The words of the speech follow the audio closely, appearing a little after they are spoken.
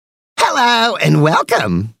Hello and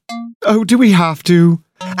welcome. Oh, do we have to?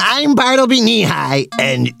 I'm Bartleby Knee-High,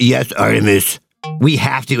 and yes, Artemis, we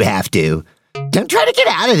have to. Don't try to get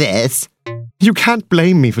out of this. You can't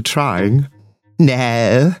blame me for trying.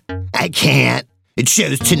 No, I can't. It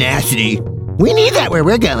shows tenacity. We need that where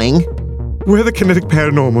we're going. We're the Kinetic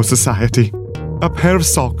Paranormal Society. A pair of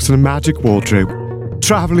socks and a magic wardrobe,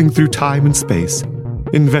 traveling through time and space,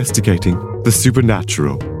 investigating the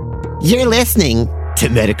supernatural. You're listening to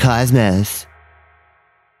Metacosmos.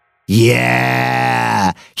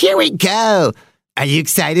 Yeah, here we go. Are you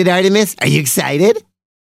excited, Artemis? Are you excited?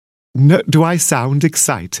 No, do I sound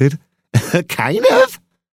excited? Kind of.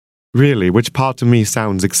 Really, which part of me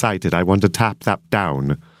sounds excited? I want to tap that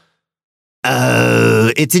down.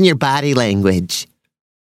 Oh, it's in your body language.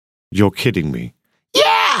 You're kidding me.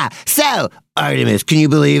 Yeah! So, Artemis, can you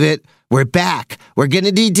believe it? We're back. We're going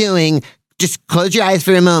to be doing, just close your eyes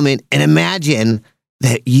for a moment and imagine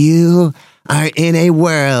that you are in a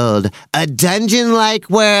world, a dungeon-like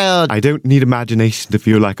world. I don't need imagination to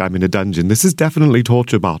feel like I'm in a dungeon. This is definitely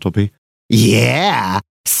torture, Bartleby. Yeah.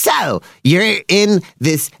 So, you're in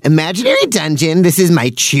this imaginary dungeon. This is my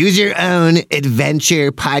Choose Your Own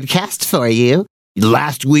Adventure podcast for you.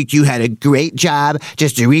 Last week, you had a great job.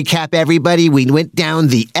 Just to recap, everybody, we went down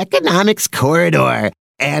the economics corridor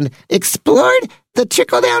and explored the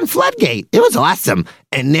trickle-down floodgate. It was awesome.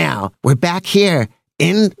 And now, we're back here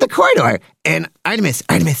in the corridor. And Artemis,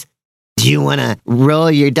 do you want to roll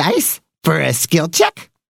your dice for a skill check?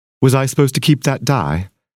 Was I supposed to keep that die?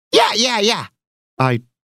 Yeah.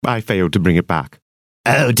 I failed to bring it back.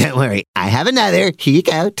 Oh, don't worry. I have another. Here you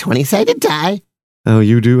go. 20-sided die. Oh,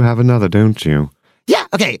 you do have another, don't you? Yeah,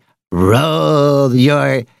 okay. Roll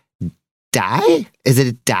your die? Is it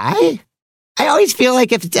a die? I always feel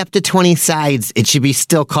like if it's up to 20 sides, it should be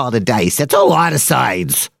still called a dice. That's a lot of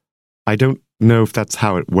sides. I don't know if that's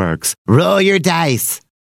how it works. Roll your dice.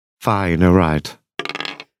 Fine, all right.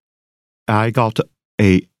 I got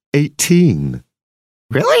a 18.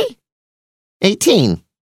 Really? 18?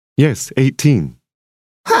 Yes, 18.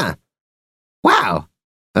 Huh. Wow.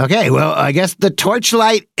 Okay, well, I guess the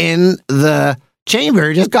torchlight in the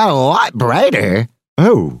chamber just got a lot brighter.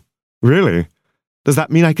 Oh, really? Does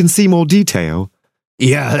that mean I can see more detail?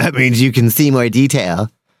 Yeah, that means you can see more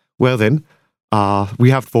detail. Well then,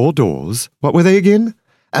 we have 4 doors. What were they again?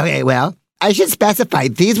 Okay, well, I should specify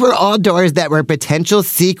these were all doors that were potential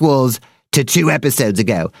sequels to 2 episodes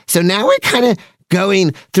ago. So now we're kind of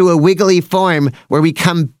going through a wiggly form where we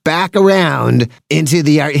come back around into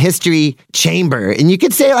the art history chamber. And you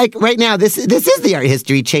could say, like, right now, this is the art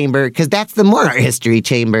history chamber because that's the more art history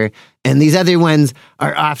chamber. And these other ones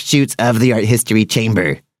are offshoots of the art history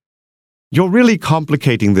chamber. You're really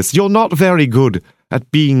complicating this. You're not very good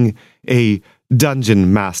at being a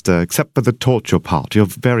dungeon master, except for the torture part. You're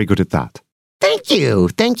very good at that. Thank you.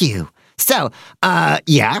 So,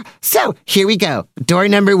 So, here we go. Door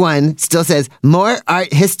number 1 still says, more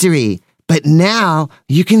art history. But now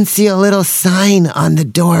you can see a little sign on the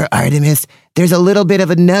door, Artemis. There's a little bit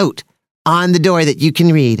of a note on the door that you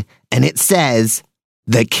can read. And it says,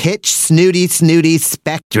 the Kitsch Snooty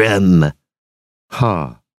Spectrum.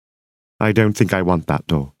 Huh. I don't think I want that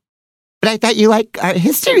door. But I thought you liked art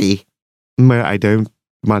history. I don't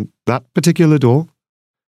want that particular door.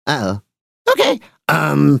 Oh. Okay.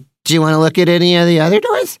 Do you want to look at any of the other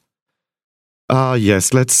doors?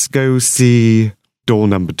 Yes, let's go see door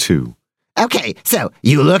number 2. Okay, so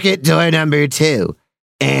you look at door number 2,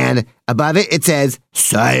 and above it, it says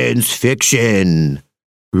science fiction.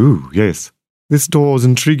 Ooh, yes. This door is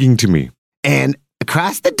intriguing to me. And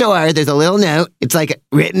across the door, there's a little note. It's like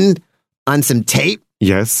written on some tape.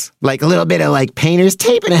 Yes. Like a little bit of like painter's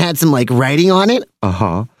tape, and it had some like writing on it.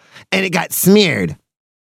 Uh-huh. And it got smeared.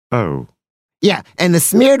 Oh. Yeah, and the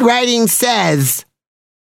smeared writing says,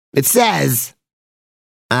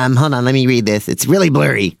 hold on, let me read this. It's really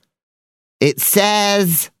blurry. It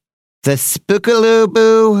says, the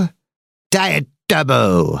Spookaloo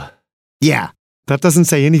Diadubo. Yeah. That doesn't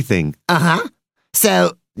say anything. Uh-huh.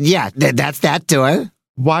 So, yeah, that's that door.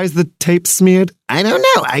 Why is the tape smeared? I don't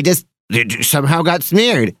know. It somehow got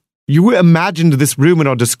smeared. You imagined this room and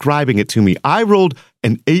are describing it to me. I rolled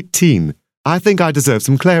an 18. I think I deserve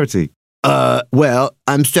some clarity. Well,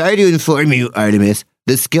 I'm sorry to inform you, Artemis.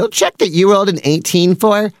 The skill check that you rolled an 18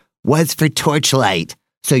 for was for torchlight.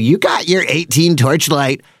 So you got your 18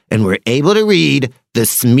 torchlight and were able to read the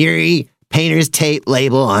smeary painter's tape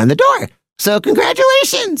label on the door. So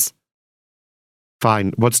congratulations.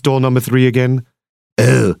 Fine. What's door number 3 again?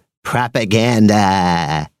 Ooh,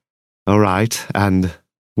 propaganda. All right. And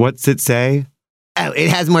what's it say? Oh, it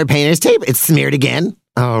has more painter's tape. It's smeared again.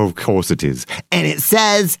 Oh, of course it is. And it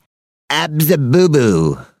says,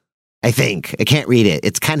 Abzabubu. I think. I can't read it.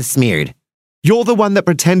 It's kind of smeared. You're the one that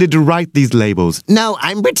pretended to write these labels. No,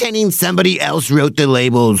 I'm pretending somebody else wrote the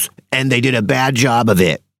labels and they did a bad job of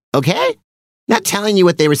it. Okay? Not telling you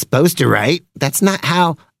what they were supposed to write. That's not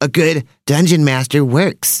how a good dungeon master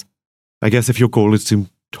works. I guess if your goal is to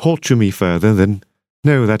torture me further, then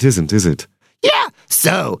no, that isn't, is it? Yeah,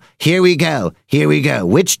 so here we go. Here we go.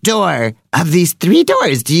 Which door of these 3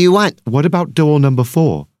 doors do you want? What about door number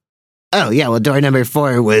 4? Oh, yeah, well, door number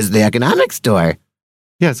 4 was the economics door.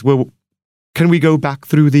 Yes, well, can we go back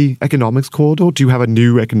through the economics corridor? Do you have a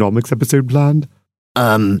new economics episode planned?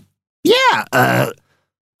 Yeah, of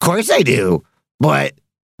course I do. But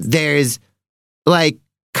there's, like,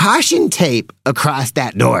 caution tape across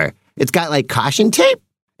that door. It's got, like, caution tape,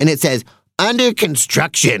 and it says, under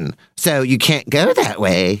construction. So you can't go that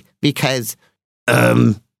way because,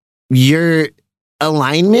 your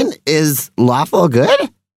alignment is lawful good.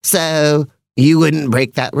 So you wouldn't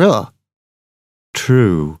break that rule.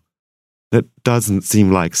 True. That doesn't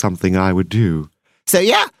seem like something I would do. So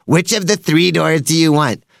yeah, which of the 3 doors do you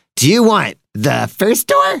want? Do you want the first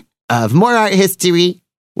door of More Art History,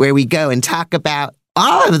 where we go and talk about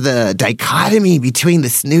all of the dichotomy between the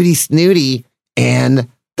snooty and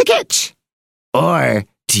the kitsch? Or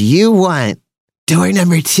do you want door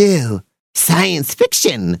number 2, science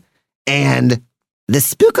fiction, and the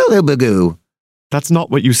spookaloo? That's not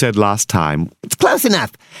what you said last time. It's close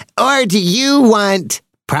enough. Or do you want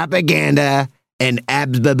propaganda and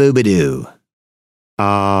absbaboobadoo?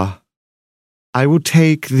 I will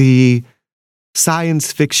take the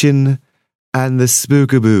science fiction and the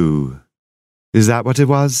spookaboo. Is that what it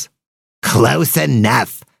was? Close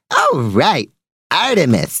enough. All right.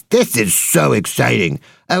 Artemis, this is so exciting.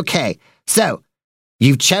 Okay, so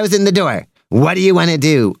you've chosen the door. What do you want to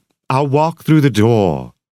do? I'll walk through the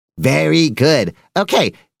door. Very good.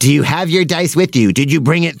 Okay, do you have your dice with you? Did you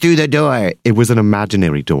bring it through the door? It was an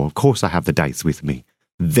imaginary door. Of course I have the dice with me.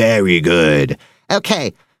 Very good.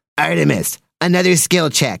 Okay, Artemis, another skill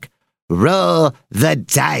check. Roll the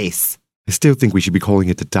dice. I still think we should be calling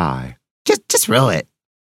it a die. Just roll it.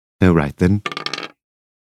 All right, then.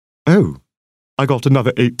 Oh, I got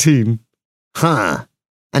another 18. Huh.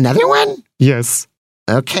 Another one? Yes.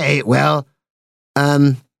 Okay, well,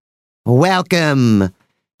 welcome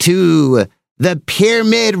to the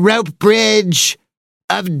Pyramid Rope Bridge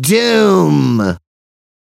of Doom.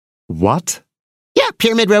 What? Yeah,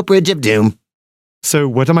 Pyramid Rope Bridge of Doom. So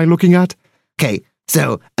what am I looking at? Okay,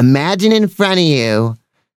 so imagine in front of you,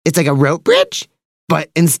 it's like a rope bridge, but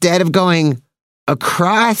instead of going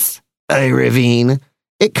across a ravine,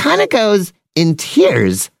 it kind of goes in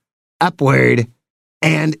tiers upward.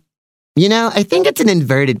 And, I think it's an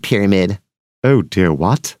inverted pyramid. Oh dear,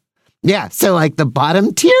 what? Yeah, so like the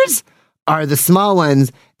bottom tiers are the small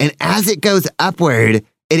ones, and as it goes upward,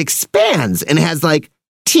 it expands and has like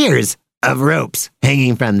tiers of ropes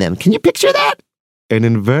hanging from them. Can you picture that? An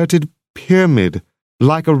inverted pyramid,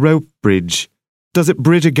 like a rope bridge. Does it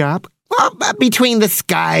bridge a gap? Well, between the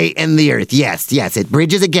sky and the earth. Yes, it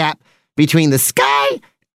bridges a gap between the sky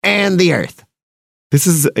and the earth. This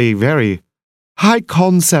is a very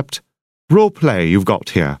high-concept role-play you've got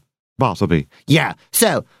here, Bartleby. Yeah,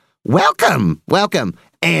 so welcome.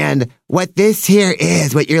 And what this here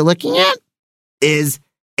is, what you're looking at, is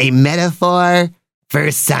a metaphor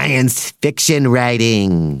for science fiction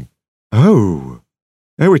writing. Oh,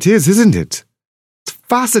 it is, isn't it? It's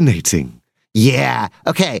fascinating. Yeah,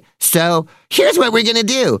 okay, so here's what we're gonna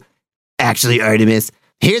do. Actually, Artemis,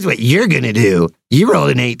 here's what you're gonna do. You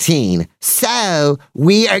rolled an 18, so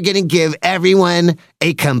we are gonna give everyone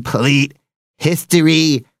a complete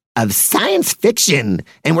history of science fiction,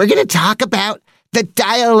 and we're gonna talk about the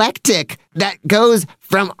dialectic that goes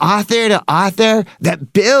from author to author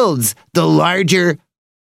that builds the larger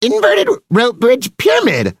inverted rope bridge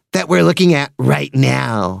pyramid that we're looking at right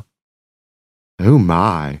now. Oh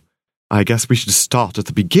my. I guess we should start at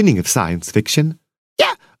the beginning of science fiction.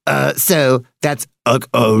 Yeah, so that's a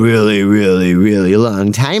really, really, really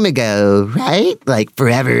long time ago, right? Like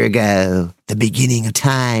forever ago. The beginning of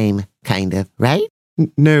time, kind of, right?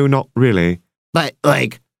 No, not really. But,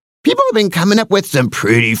 like, people have been coming up with some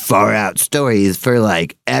pretty far-out stories for,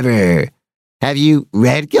 like, ever. Have you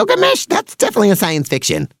read Gilgamesh? That's definitely a science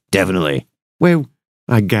fiction. Definitely. Well,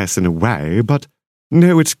 I guess in a way, but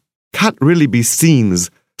no, it can't really be seen as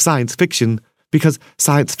science fiction because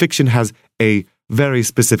science fiction has a very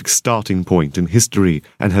specific starting point in history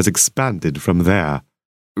and has expanded from there.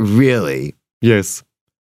 Really? Yes.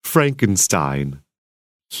 Frankenstein.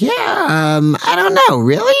 Yeah, I don't know.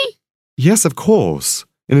 Really? Yes, of course.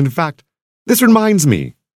 And in fact, this reminds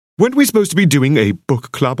me. weren't we supposed to be doing a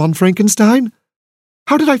book club on Frankenstein?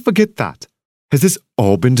 How did I forget that? Has this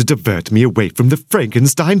all been to divert me away from the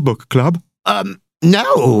Frankenstein book club?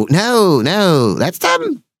 No. That's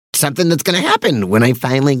something that's going to happen when I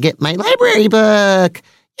finally get my library book.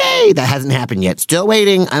 Yay, that hasn't happened yet. Still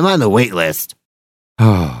waiting. I'm on the wait list.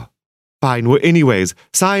 Ah, fine. Well, anyways,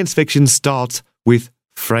 science fiction starts with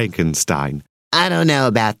Frankenstein. I don't know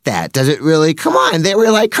about that. Does it really? Come on, there were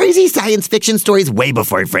like crazy science fiction stories way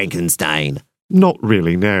before Frankenstein. Not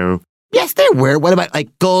really, no. Yes, there were. What about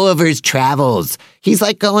like Gulliver's Travels? He's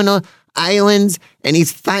like going to islands and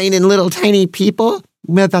he's finding little tiny people.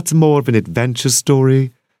 Well, that's more of an adventure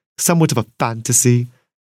story, somewhat of a fantasy.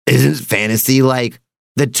 Isn't fantasy like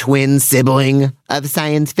the twin sibling of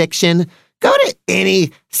science fiction? Go to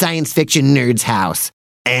any science fiction nerd's house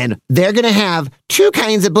and they're going to have two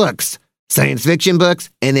kinds of books. Science fiction books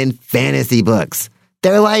and then fantasy books.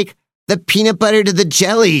 They're like the peanut butter to the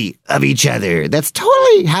jelly of each other. That's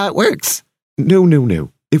totally how it works. No.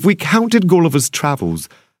 If we counted Gulliver's Travels,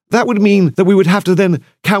 that would mean that we would have to then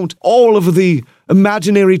count all of the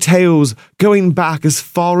imaginary tales going back as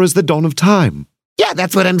far as the dawn of time. Yeah,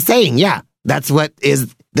 that's what I'm saying. Yeah, that's what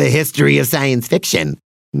is the history of science fiction.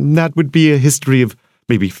 That would be a history of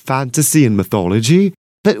maybe fantasy and mythology.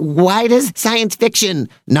 But why does science fiction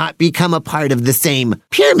not become a part of the same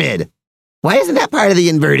pyramid? Why isn't that part of the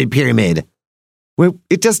inverted pyramid? Well,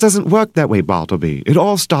 it just doesn't work that way, Bartleby. It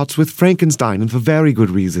all starts with Frankenstein, and for very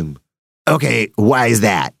good reason. Okay, why is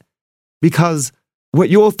that? Because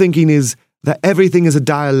what you're thinking is that everything is a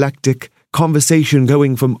dialectic conversation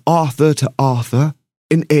going from author to author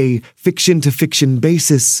in a fiction-to-fiction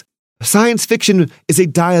basis. Science fiction is a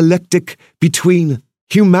dialectic between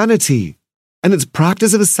humanity and its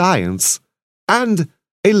practice of a science, and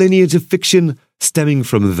a lineage of fiction stemming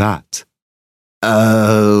from that.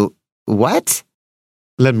 What?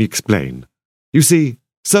 Let me explain. You see,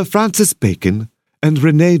 Sir Francis Bacon and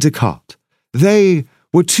René Descartes, they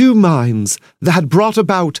were two minds that had brought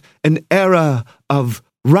about an era of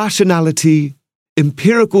rationality,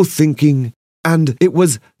 empirical thinking, and it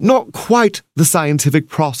was not quite the scientific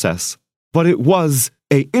process, but it was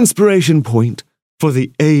an inspiration point for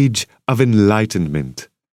the Age of Enlightenment.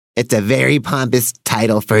 It's a very pompous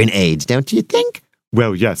title for an age, don't you think?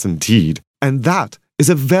 Well, yes, indeed. And that is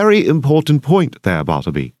a very important point there,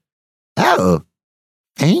 Bartleby. Oh,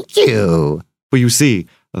 thank you. For you see,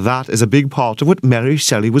 that is a big part of what Mary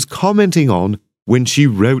Shelley was commenting on when she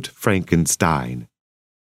wrote Frankenstein.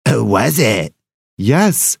 Oh, was it?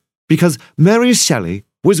 Yes, because Mary Shelley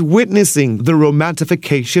was witnessing the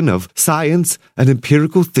romantification of science and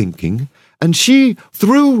empirical thinking, and she,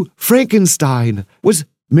 through Frankenstein, was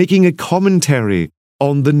making a commentary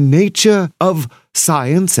on the nature of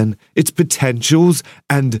science and its potentials,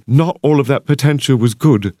 and not all of that potential was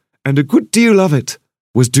good, and a good deal of it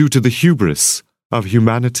was due to the hubris of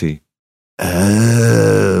humanity.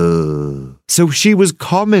 Oh. So she was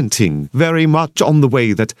commenting very much on the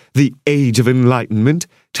way that the Age of Enlightenment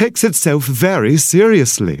takes itself very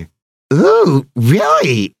seriously. Ooh,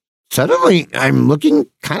 really? Suddenly, I'm looking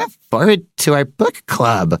kind of forward to our book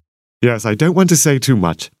club. Yes, I don't want to say too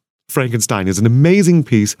much. Frankenstein is an amazing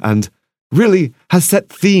piece and really has set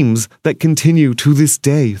themes that continue to this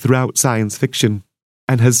day throughout science fiction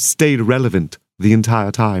and has stayed relevant the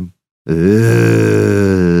entire time.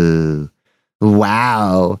 Ooh.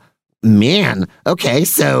 Wow. Man. Okay,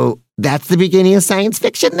 so that's the beginning of science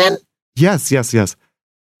fiction then? Yes.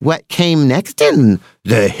 What came next in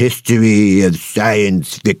the history of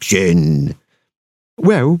science fiction?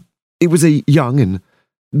 Well, it was a young and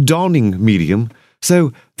dawning medium,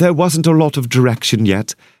 so there wasn't a lot of direction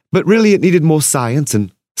yet, but really it needed more science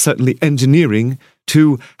and certainly engineering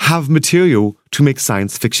to have material to make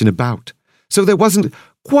science fiction about. So there wasn't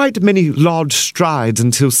quite many large strides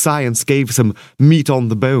until science gave some meat on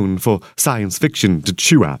the bone for science fiction to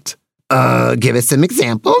chew at. Give us some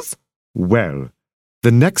examples. Well,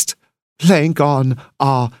 the next plank on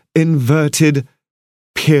our inverted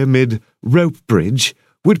pyramid rope bridge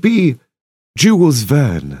would be Jules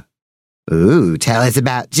Verne. Ooh, tell us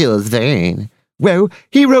about Jules Verne. Well,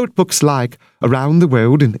 he wrote books like Around the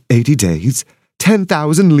World in 80 Days,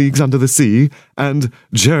 10,000 Leagues Under the Sea, and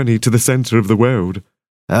Journey to the Center of the World.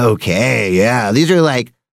 Okay, yeah, these are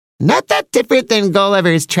like not that different than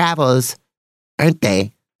Gulliver's Travels, aren't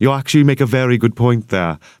they? You actually make a very good point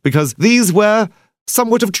there, because these were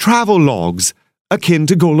somewhat of travel logs, akin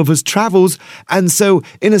to Gulliver's Travels, and so,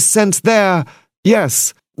 in a sense there,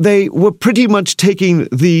 yes, they were pretty much taking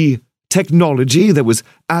the technology that was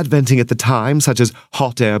adventing at the time, such as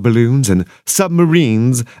hot air balloons and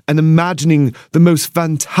submarines, and imagining the most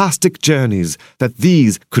fantastic journeys that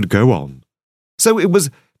these could go on. So it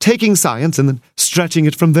was taking science and then stretching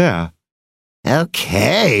it from there.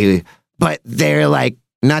 Okay, but they're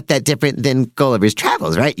not that different than Gulliver's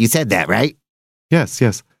Travels, right? You said that, right? Yes.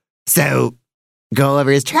 So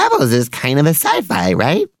Gulliver's Travels is kind of a sci-fi,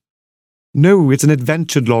 right? No, it's an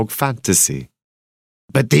adventure log fantasy.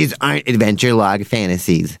 But these aren't adventure log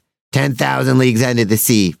fantasies. 10,000 Leagues Under the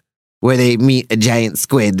Sea, where they meet a giant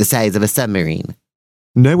squid the size of a submarine.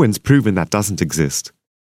 No one's proven that doesn't exist.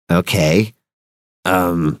 Okay.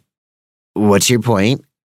 What's your point?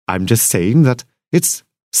 I'm just saying that it's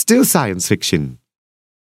still science fiction.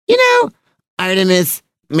 Artemis,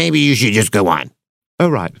 maybe you should just go on.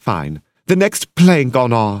 All right, fine. The next plank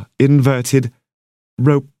on our inverted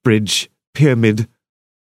rope bridge pyramid.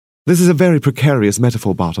 This is a very precarious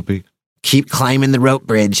metaphor, Bartleby. Keep climbing the rope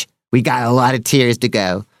bridge. We got a lot of tiers to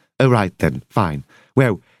go. All right, then, fine.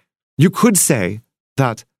 Well, you could say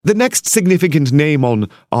that the next significant name on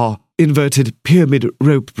our inverted pyramid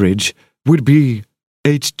rope bridge would be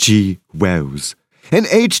H.G. Wells. And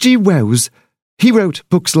H.G. Wells, he wrote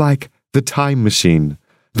books like The Time Machine,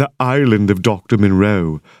 The Island of Dr.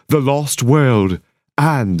 Monroe, The Lost World,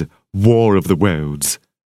 and War of the Worlds.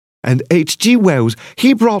 And H.G. Wells,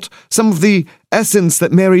 he brought some of the essence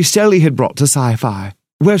that Mary Shelley had brought to sci-fi,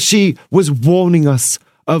 where she was warning us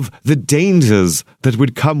of the dangers that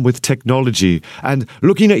would come with technology and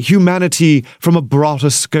looking at humanity from a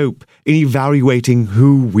broader scope in evaluating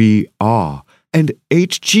who we are. And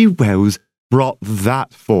H.G. Wells brought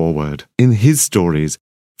that forward in his stories.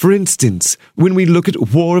 For instance, when we look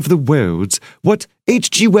at War of the Worlds, what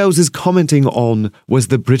H.G. Wells is commenting on was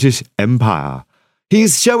the British Empire. He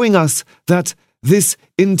is showing us that this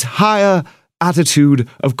entire attitude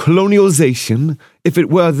of colonialization, if it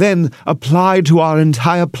were then applied to our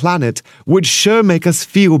entire planet, would sure make us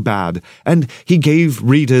feel bad, and he gave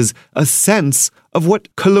readers a sense of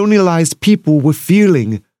what colonialized people were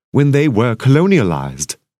feeling when they were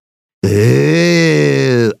colonialized.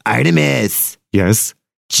 Ooh, Artemis. Yes?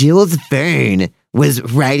 Jules Verne was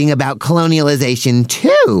writing about colonialization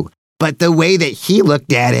too, but the way that he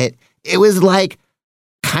looked at it, it was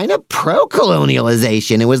kind of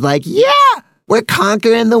pro-colonialization. It was we're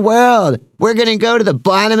conquering the world. We're going to go to the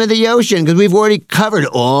bottom of the ocean because we've already covered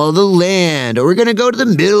all the land. Or we're going to go to the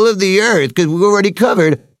middle of the earth because we've already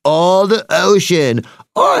covered all the ocean.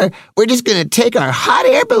 Or we're just going to take our hot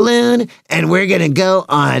air balloon and we're going to go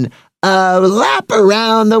on a lap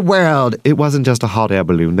around the world. It wasn't just a hot air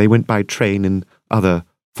balloon. They went by train and other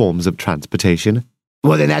forms of transportation.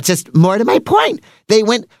 Well, then that's just more to my point. They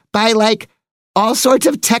went by all sorts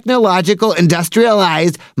of technological,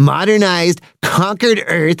 industrialized, modernized, conquered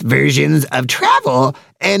Earth versions of travel,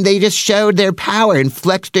 and they just showed their power and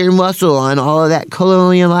flexed their muscle on all of that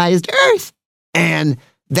colonialized Earth. And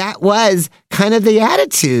that was kind of the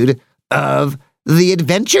attitude of the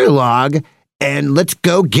adventure log and let's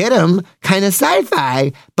go get 'em kind of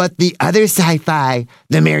sci-fi. But the other sci-fi,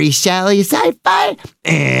 the Mary Shelley sci-fi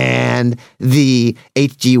and the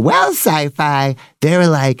H.G. Wells sci-fi, they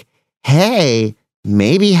were hey,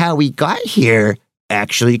 maybe how we got here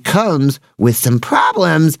actually comes with some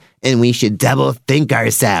problems and we should double think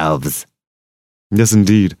ourselves. Yes,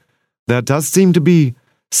 indeed. There does seem to be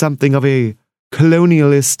something of a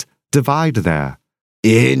colonialist divide there.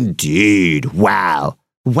 Indeed. Wow.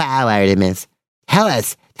 Wow, Artemis. Tell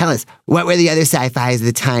us, what were the other sci-fis at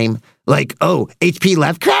the time? H.P.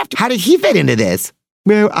 Lovecraft? How did he fit into this?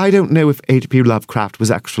 Well, I don't know if H.P. Lovecraft was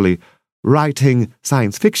actually writing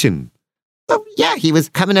science fiction. Oh, yeah, he was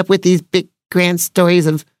coming up with these big, grand stories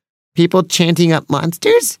of people chanting up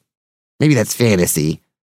monsters. Maybe that's fantasy.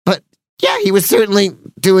 But, yeah, he was certainly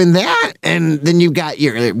doing that. And then you got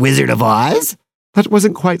your Wizard of Oz. That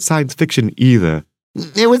wasn't quite science fiction either.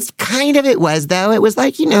 It was it was, though. It was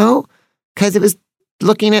because it was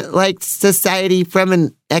looking at, society from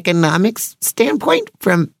an economics standpoint,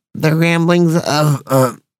 from the ramblings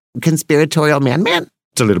of conspiratorial man.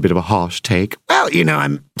 It's a little bit of a harsh take. Well,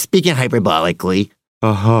 I'm speaking hyperbolically.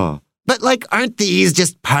 Uh-huh. But, aren't these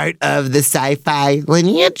just part of the sci-fi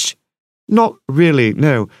lineage? Not really,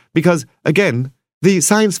 no. Because, again, the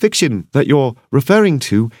science fiction that you're referring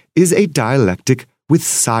to is a dialectic with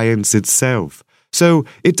science itself. So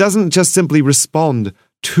it doesn't just simply respond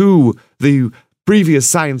to the previous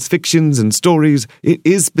science fictions and stories. It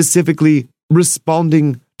is specifically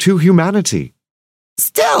responding to humanity.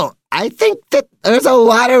 Still, I think that there's a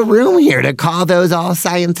lot of room here to call those all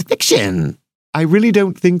science fiction. I really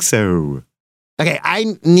don't think so. Okay,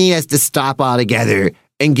 I need us to stop altogether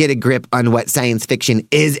and get a grip on what science fiction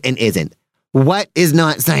is and isn't. What is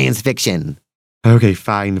not science fiction? Okay,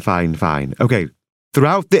 fine. Okay,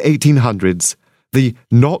 throughout the 1800s, the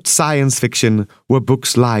not science fiction were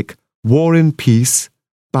books like War and Peace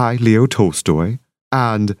by Leo Tolstoy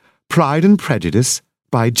and Pride and Prejudice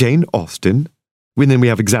by Jane Austen. And then we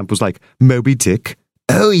have examples like Moby Dick.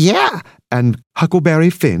 Oh, yeah. And Huckleberry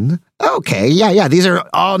Finn. Okay, yeah. These are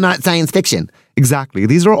all not science fiction. Exactly.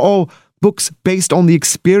 These are all books based on the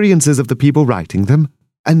experiences of the people writing them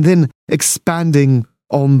and then expanding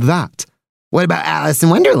on that. What about Alice in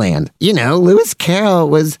Wonderland? You know, Lewis Carroll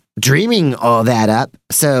was dreaming all that up.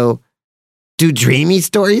 So do dreamy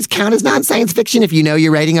stories count as non-science fiction if you know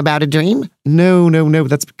you're writing about a dream? No.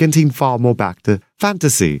 That's getting far more back to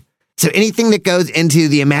fantasy. So anything that goes into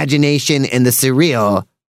the imagination and the surreal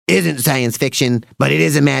isn't science fiction, but it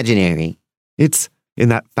is imaginary. It's in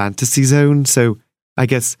that fantasy zone, so I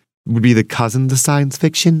guess it would be the cousin to science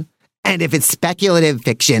fiction. And if it's speculative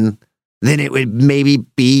fiction, then it would maybe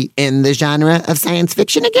be in the genre of science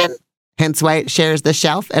fiction again? Hence why it shares the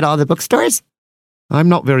shelf at all the bookstores? I'm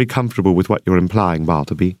not very comfortable with what you're implying,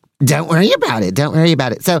 Bartleby. Don't worry about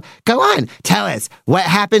it. So go on, tell us, what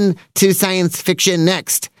happened to science fiction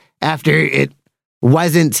next after it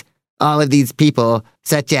wasn't all of these people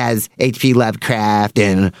such as H.P. Lovecraft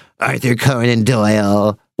and Arthur Conan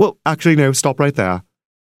Doyle? Well, actually, no, stop right there.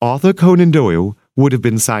 Arthur Conan Doyle would have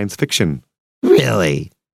been science fiction.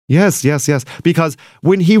 Really? Yes, because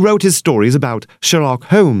when he wrote his stories about Sherlock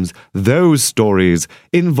Holmes, those stories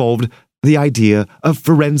involved the idea of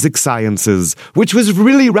forensic sciences, which was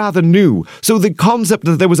really rather new. So the concept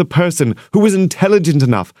that there was a person who was intelligent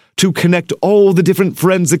enough to connect all the different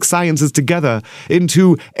forensic sciences together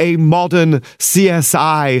into a modern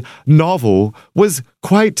CSI novel was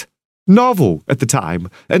quite novel at the time,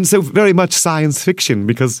 and so very much science fiction,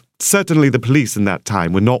 because certainly the police in that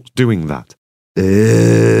time were not doing that.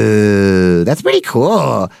 Ooh, that's pretty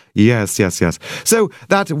cool. Yes. So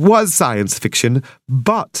that was science fiction,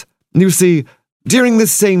 but you see, during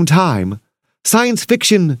this same time, science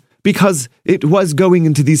fiction, because it was going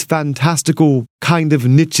into these fantastical kind of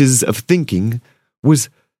niches of thinking, was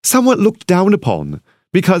somewhat looked down upon,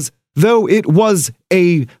 because though it was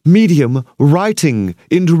a medium writing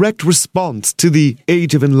in direct response to the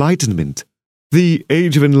Age of Enlightenment, the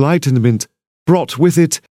Age of Enlightenment brought with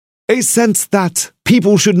it a sense that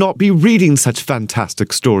people should not be reading such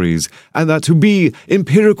fantastic stories, and that to be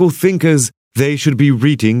empirical thinkers, they should be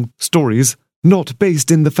reading stories not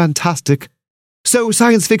based in the fantastic. So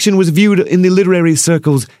science fiction was viewed in the literary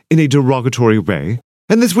circles in a derogatory way,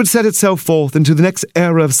 and this would set itself forth into the next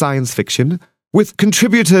era of science fiction, with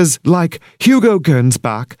contributors like Hugo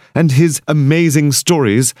Gernsback and his Amazing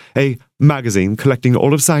Stories, a magazine collecting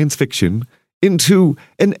all of science fiction, into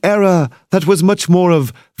an era that was much more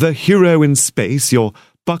of the hero in space, your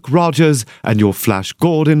Buck Rogers and your Flash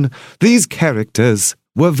Gordon. These characters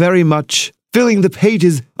were very much filling the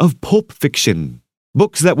pages of pulp fiction,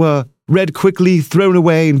 books that were read quickly, thrown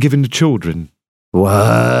away, and given to children.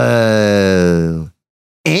 Whoa.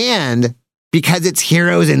 And because it's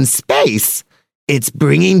heroes in space, it's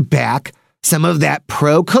bringing back some of that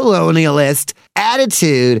pro-colonialist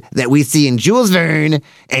attitude that we see in Jules Verne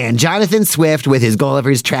and Jonathan Swift with his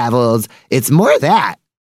Gulliver's Travels. It's more of that.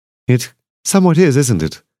 It somewhat is, isn't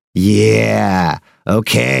it? Yeah.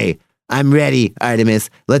 Okay. I'm ready, Artemis.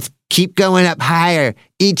 Let's keep going up higher,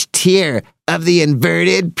 each tier of the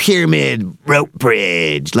inverted pyramid rope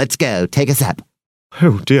bridge. Let's go. Take us up.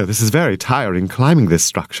 Oh dear, this is very tiring climbing this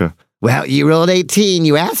structure. Well, you rolled 18.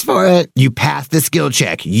 You asked for it. You passed the skill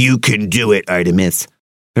check. You can do it, Artemis.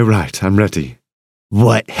 All right, I'm ready.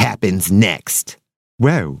 What happens next?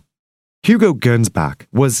 Well, Hugo Gernsback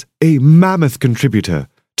was a mammoth contributor,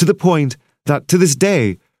 to the point that to this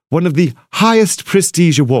day, one of the highest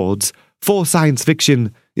prestige awards for science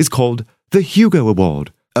fiction is called the Hugo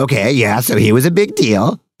Award. Okay, yeah, so he was a big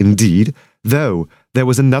deal. Indeed, though there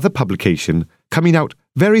was another publication coming out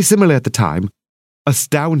very similar at the time,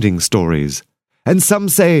 Astounding Stories. And some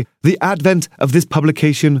say the advent of this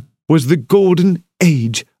publication was the golden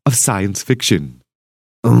age of science fiction.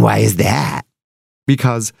 Why is that?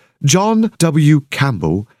 Because John W.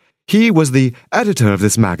 Campbell, he was the editor of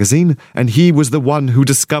this magazine, and he was the one who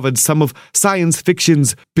discovered some of science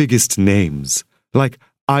fiction's biggest names, like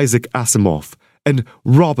Isaac Asimov and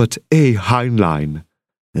Robert A. Heinlein.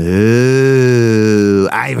 Ooh,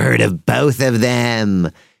 I've heard of both of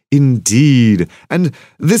them. Indeed, and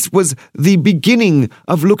this was the beginning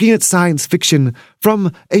of looking at science fiction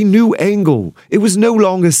from a new angle. It was no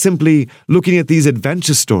longer simply looking at these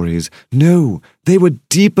adventure stories. No, they were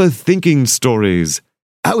deeper thinking stories.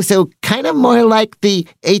 Oh, so kind of more like the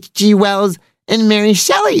H.G. Wells and Mary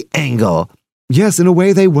Shelley angle. Yes, in a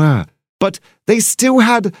way they were. But they still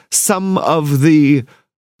had some of the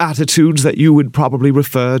attitudes that you would probably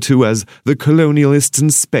refer to as the colonialists in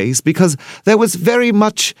space, because there was very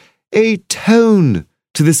much a tone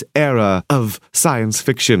to this era of science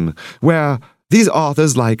fiction, where these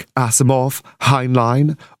authors like Asimov,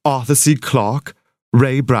 Heinlein, Arthur C. Clarke,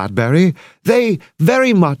 Ray Bradbury, they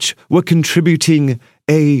very much were contributing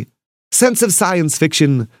a sense of science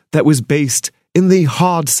fiction that was based in the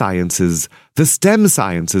hard sciences, the STEM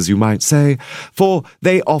sciences, you might say, for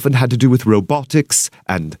they often had to do with robotics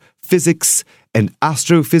and physics and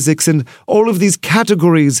astrophysics and all of these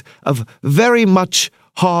categories of very much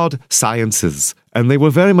hard sciences. And they were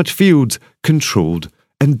very much fields controlled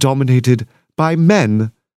and dominated by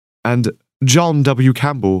men. And John W.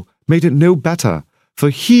 Campbell made it no better, for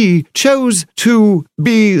he chose to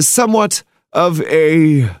be somewhat of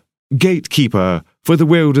a gatekeeper for the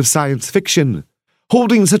world of science fiction,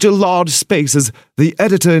 holding such a large space as the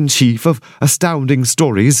editor-in-chief of Astounding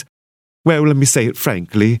Stories. Well, let me say it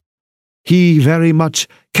frankly, he very much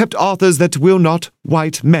kept authors that were not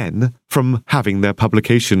white men from having their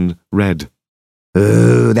publication read.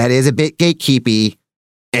 Ooh, that is a bit gatekeepy.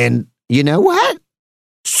 And you know what?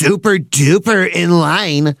 Super duper in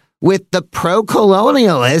line with the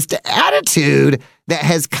pro-colonialist attitude that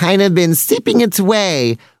has kind of been seeping its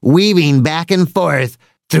way, weaving back and forth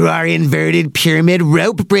through our inverted pyramid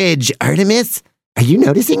rope bridge. Artemis, are you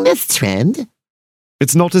noticing this trend?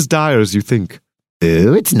 It's not as dire as you think.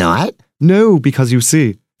 Ooh, it's not. No, because you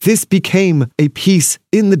see, this became a piece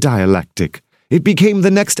in the dialectic. It became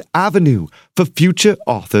the next avenue for future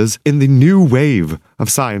authors in the new wave of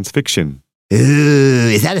science fiction. Ooh,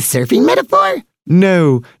 is that a surfing metaphor?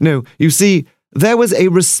 No. You see, there was a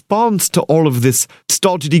response to all of this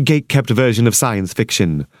stodgy gate-kept version of science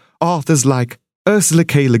fiction. Authors like Ursula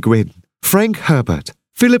K. Le Guin, Frank Herbert,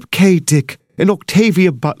 Philip K. Dick, and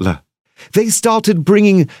Octavia Butler. They started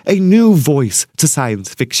bringing a new voice to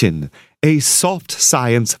science fiction, a soft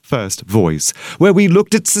science-first voice, where we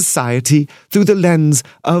looked at society through the lens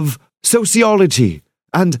of sociology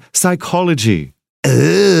and psychology.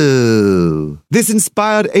 Ooh. This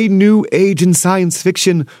inspired a new age in science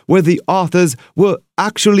fiction where the authors were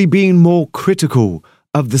actually being more critical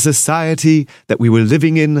of the society that we were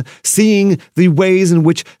living in, seeing the ways in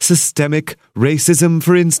which systemic racism,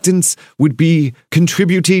 for instance, would be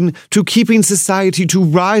contributing to keeping society to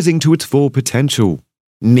rising to its full potential.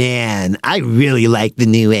 Man, I really like the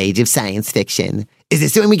new age of science fiction. Is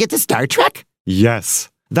this when we get to Star Trek? Yes.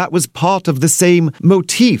 That was part of the same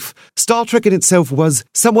motif. Star Trek in itself was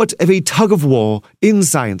somewhat of a tug-of-war in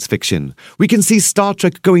science fiction. We can see Star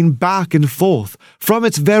Trek going back and forth from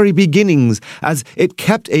its very beginnings as it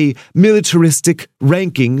kept a militaristic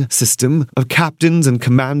ranking system of captains and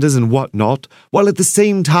commanders and whatnot, while at the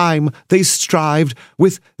same time they strived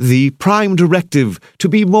with the prime directive to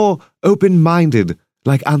be more open-minded,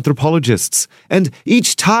 like anthropologists. And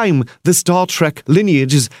each time the Star Trek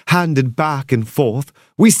lineage is handed back and forth,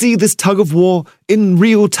 we see this tug-of-war in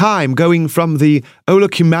real time going from the, oh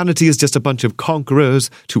look, humanity is just a bunch of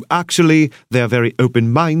conquerors, to actually they're very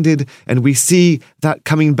open-minded, and we see that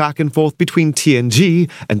coming back and forth between TNG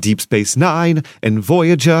and Deep Space Nine and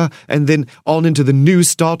Voyager, and then on into the new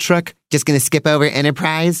Star Trek. Just gonna skip over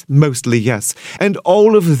Enterprise? Mostly, yes. And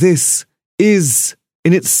all of this is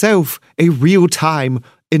in itself a real-time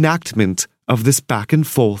enactment of this back and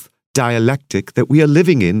forth dialectic that we are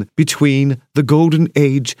living in between the Golden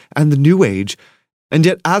Age and the New Age. And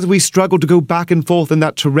yet, as we struggle to go back and forth in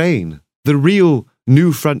that terrain, the real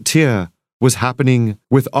new frontier was happening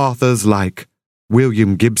with authors like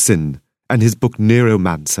William Gibson and his book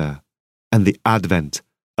Neuromancer, and the advent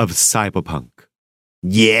of cyberpunk.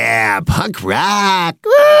 Yeah, punk rock!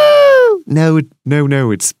 Woo! No,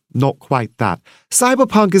 it's not quite that.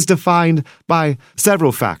 Cyberpunk is defined by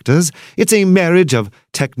several factors. It's a marriage of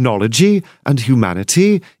technology and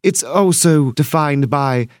humanity. It's also defined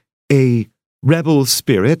by a rebel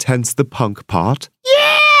spirit, hence the punk part.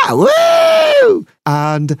 Yeah! Woo!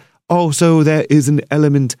 And also there is an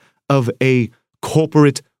element of a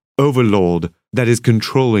corporate overlord that is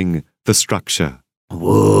controlling the structure.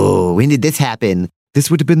 Whoa, when did this happen? This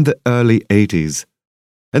would have been the early 80s.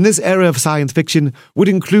 And this era of science fiction would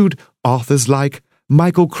include authors like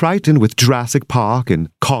Michael Crichton with Jurassic Park and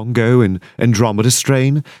Congo and Andromeda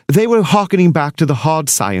Strain. They were hearkening back to the hard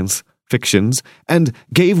science fictions and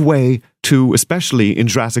gave way to, especially in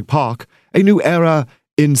Jurassic Park, a new era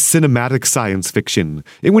in cinematic science fiction,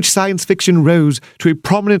 in which science fiction rose to a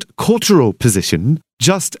prominent cultural position,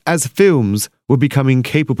 just as films were becoming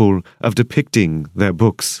capable of depicting their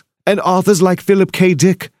books. And authors like Philip K.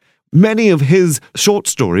 Dick, many of his short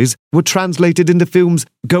stories were translated into films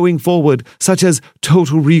going forward, such as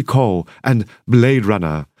Total Recall and Blade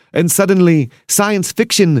Runner. And suddenly, science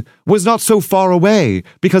fiction was not so far away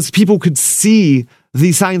because people could see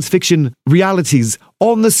the science fiction realities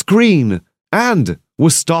on the screen and were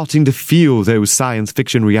starting to feel those science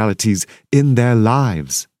fiction realities in their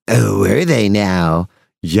lives. Oh, were they now?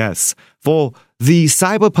 Yes, for the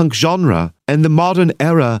cyberpunk genre and the modern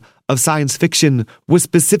era of science fiction was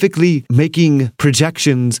specifically making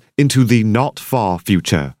projections into the not far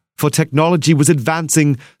future. For technology was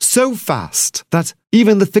advancing so fast that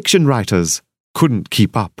even the fiction writers couldn't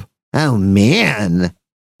keep up. Oh, man.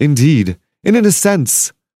 Indeed, and in a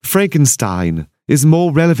sense, Frankenstein is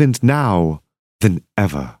more relevant now than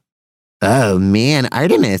ever. Oh, man,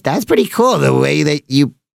 Artemis, that's pretty cool, the way that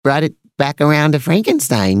you brought it back around to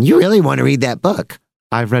Frankenstein. You really want to read that book.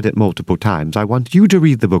 I've read it multiple times. I want you to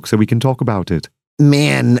read the book so we can talk about it.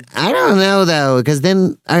 Man, I don't know, though, because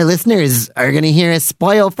then our listeners are going to hear us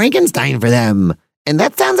spoil Frankenstein for them. And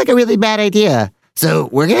that sounds like a really bad idea. So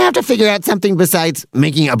we're going to have to figure out something besides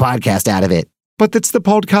making a podcast out of it. But that's the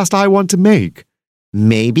podcast I want to make.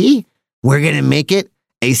 Maybe we're going to make it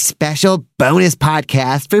a special bonus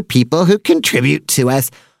podcast for people who contribute to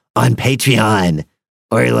us on Patreon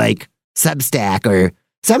or like Substack or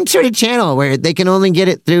some sort of channel where they can only get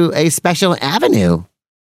it through a special avenue.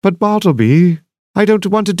 But Bartleby, I don't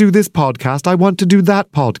want to do this podcast. I want to do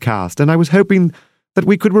that podcast. And I was hoping that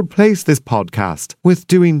we could replace this podcast with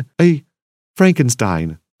doing a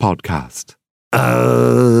Frankenstein podcast.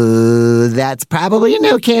 Oh, that's probably a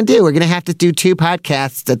no can do. We're going to have to do 2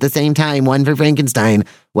 podcasts at the same time, one for Frankenstein,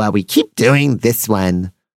 while we keep doing this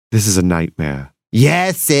one. This is a nightmare.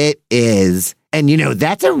 Yes, it is. And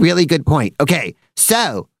that's a really good point. Okay,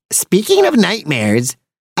 so speaking of nightmares,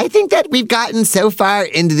 I think that we've gotten so far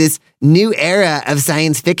into this new era of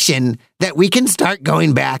science fiction that we can start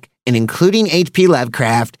going back and including H.P.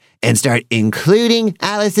 Lovecraft and start including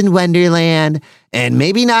Alice in Wonderland and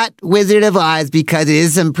maybe not Wizard of Oz because it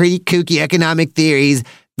is some pretty kooky economic theories,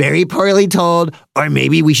 very poorly told, or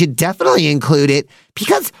maybe we should definitely include it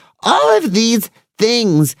because all of these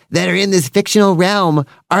things that are in this fictional realm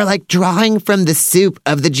are like drawing from the soup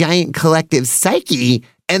of the giant collective psyche,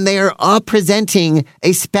 and they are all presenting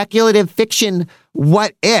a speculative fiction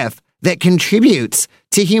what if that contributes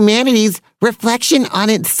to humanity's reflection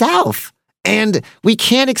on itself. And we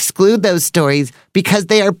can't exclude those stories because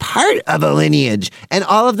they are part of a lineage. And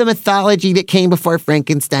all of the mythology that came before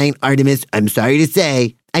Frankenstein, Artemis, I'm sorry to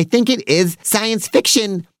say, I think it is science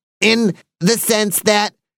fiction in the sense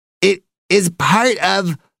that it is part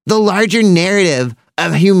of the larger narrative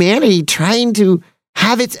of humanity trying to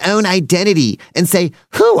have its own identity and say,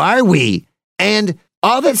 who are we? And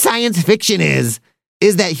all that science fiction is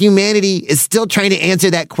that humanity is still trying to answer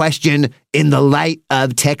that question in the light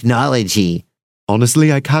of technology.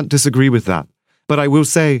 Honestly, I can't disagree with that. But I will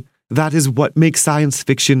say that is what makes science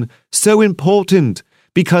fiction so important.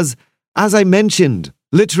 Because, as I mentioned,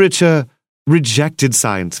 literature rejected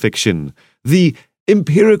science fiction. The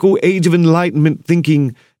empirical age of Enlightenment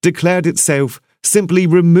thinking declared itself simply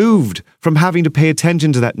removed from having to pay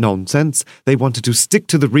attention to that nonsense. They wanted to stick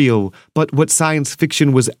to the real, but what science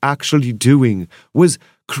fiction was actually doing was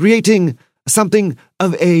creating something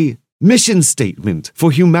of a mission statement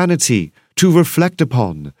for humanity to reflect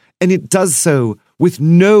upon, and it does so with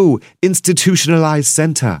no institutionalized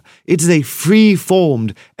center. It is a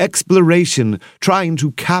free-formed exploration trying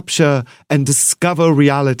to capture and discover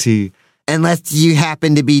reality. Unless you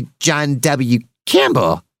happen to be John W.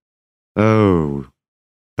 Campbell. Oh,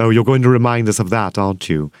 you're going to remind us of that, aren't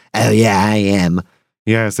you? Oh, yeah, I am.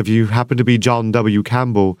 Yes, if you happen to be John W.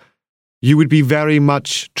 Campbell, you would be very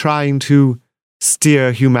much trying to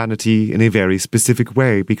steer humanity in a very specific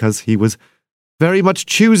way because he was very much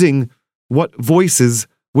choosing what voices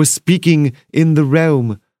were speaking in the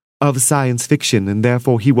realm of science fiction, and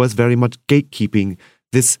therefore he was very much gatekeeping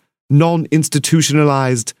this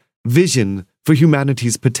non-institutionalized vision for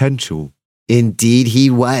humanity's potential. Indeed he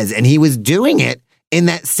was, and he was doing it in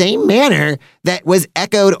that same manner that was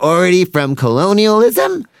echoed already from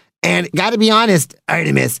colonialism. And gotta be honest,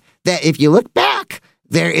 Artemis, that if you look back,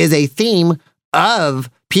 there is a theme of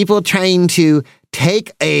people trying to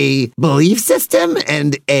take a belief system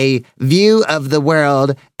and a view of the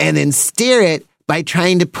world and then steer it by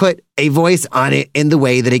trying to put a voice on it in the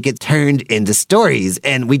way that it gets turned into stories.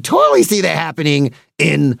 And we totally see that happening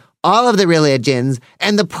in all of the religions,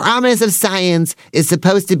 and the promise of science is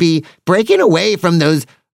supposed to be breaking away from those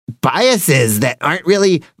biases that aren't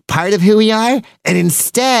really part of who we are, and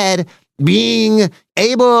instead being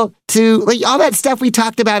able to, like, all that stuff we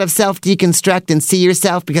talked about of self-deconstruct and see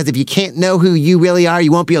yourself, because if you can't know who you really are,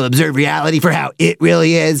 you won't be able to observe reality for how it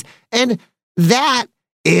really is. And that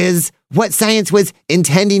is what science was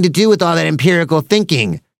intending to do with all that empirical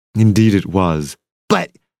thinking. Indeed it was.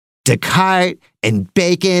 But Descartes and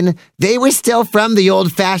Bacon, they were still from the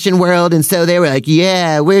old-fashioned world, and so they were like,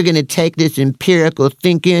 yeah, we're going to take this empirical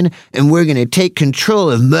thinking and we're going to take control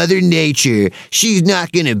of Mother Nature. She's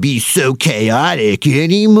not going to be so chaotic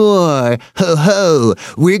anymore. Ho ho,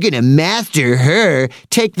 we're going to master her.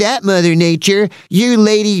 Take that, Mother Nature. You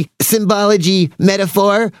lady symbology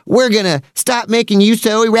metaphor, we're going to stop making you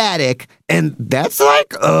so erratic. And that's like,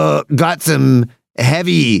 got some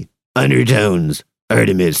heavy undertones,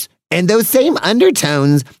 Artemis. And those same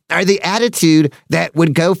undertones are the attitude that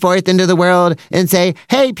would go forth into the world and say,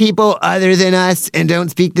 hey, people other than us and don't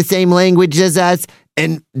speak the same language as us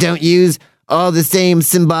and don't use all the same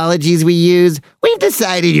symbologies we use, we've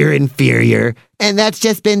decided you're inferior. And that's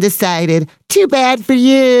just been decided. Too bad for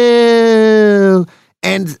you.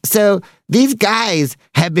 And so these guys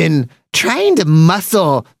have been trying to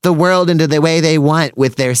muscle the world into the way they want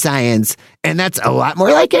with their science. And that's a lot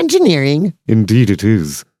more like engineering. Indeed it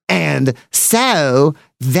is. And so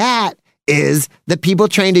that is the people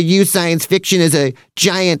trying to use science fiction as a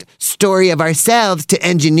giant story of ourselves to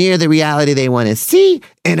engineer the reality they want to see.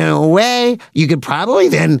 And in a way, you could probably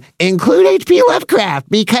then include H.P. Lovecraft,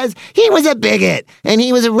 because he was a bigot and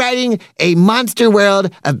he was writing a monster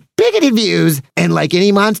world of bigoted views. And like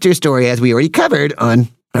any monster story, as we already covered on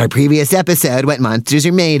our previous episode, What Monsters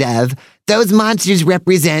Are Made Of, those monsters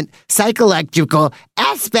represent psychological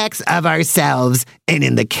aspects of ourselves. And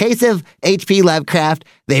in the case of H.P. Lovecraft,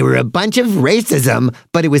 they were a bunch of racism,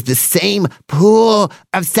 but it was the same pool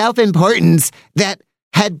of self-importance that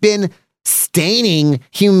had been staining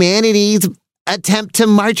humanity's attempt to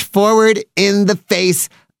march forward in the face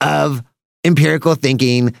of empirical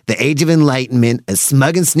thinking, the Age of Enlightenment. As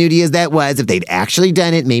smug and snooty as that was, if they'd actually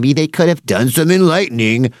done it, maybe they could have done some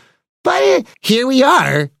enlightening. But here we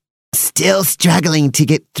are, still struggling to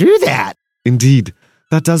get through that. Indeed.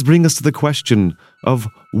 That does bring us to the question of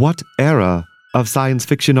what era of science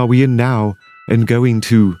fiction are we in now and going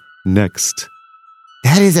to next?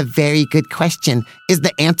 That is a very good question. Is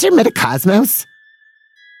the answer Metacosmos?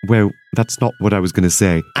 Well, that's not what I was going to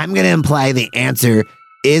say. I'm going to imply the answer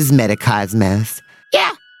is Metacosmos.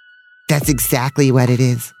 Yeah, that's exactly what it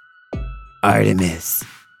is. Artemis.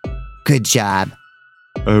 Good job.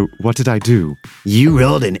 Oh, what did I do? You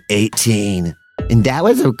rolled an 18. And that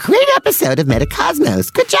was a great episode of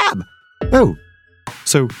Metacosmos. Good job. Oh,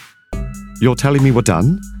 so you're telling me we're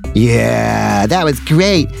done? Yeah, that was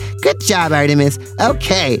great. Good job, Artemis.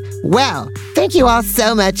 Okay, well, thank you all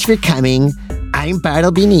so much for coming. I'm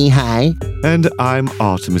Bartleby Knee-High. And I'm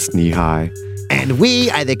Artemis Knee-High. And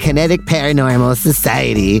we are the Kinetic Paranormal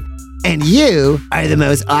Society. And you are the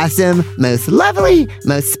most awesome, most lovely,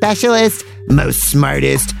 most specialist, most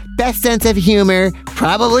smartest, best sense of humor,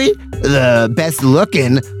 probably the best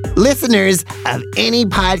looking listeners of any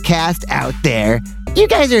podcast out there. You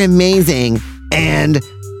guys are amazing. And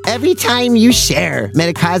every time you share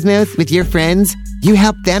Metacosmos with your friends, you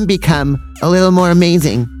help them become a little more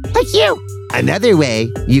amazing, like you. Another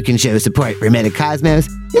way you can show support for Metacosmos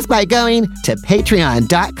is by going to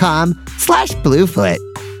patreon.com/Bluefoot.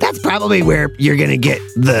 That's probably where you're going to get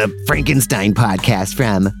the Frankenstein podcast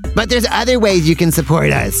from. But there's other ways you can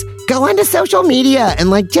support us. Go onto social media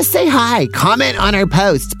and just say hi, comment on our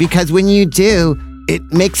posts, because when you do, it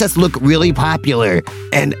makes us look really popular.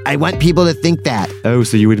 And I want people to think that. Oh,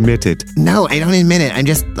 so you admit it? No, I don't admit it. I'm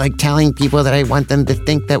just telling people that I want them to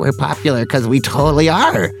think that we're popular, because we totally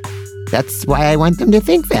are. That's why I want them to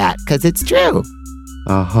think that, because it's true.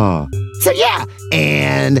 Uh-huh. So yeah,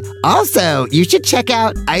 and also you should check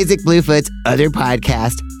out Isaac Bluefoot's other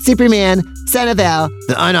podcast, Superman, Son of L,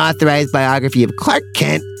 the unauthorized biography of Clark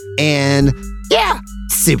Kent, and yeah,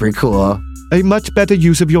 super cool. A much better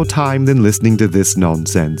use of your time than listening to this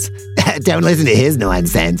nonsense. Don't listen to his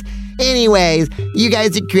nonsense. Anyways, you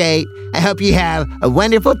guys are great. I hope you have a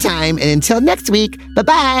wonderful time, and until next week,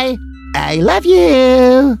 bye-bye. I love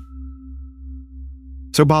you.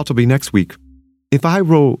 So Bartleby, next week, if I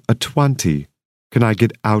roll a 20, can I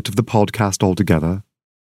get out of the podcast altogether?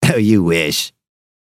 Oh, you wish.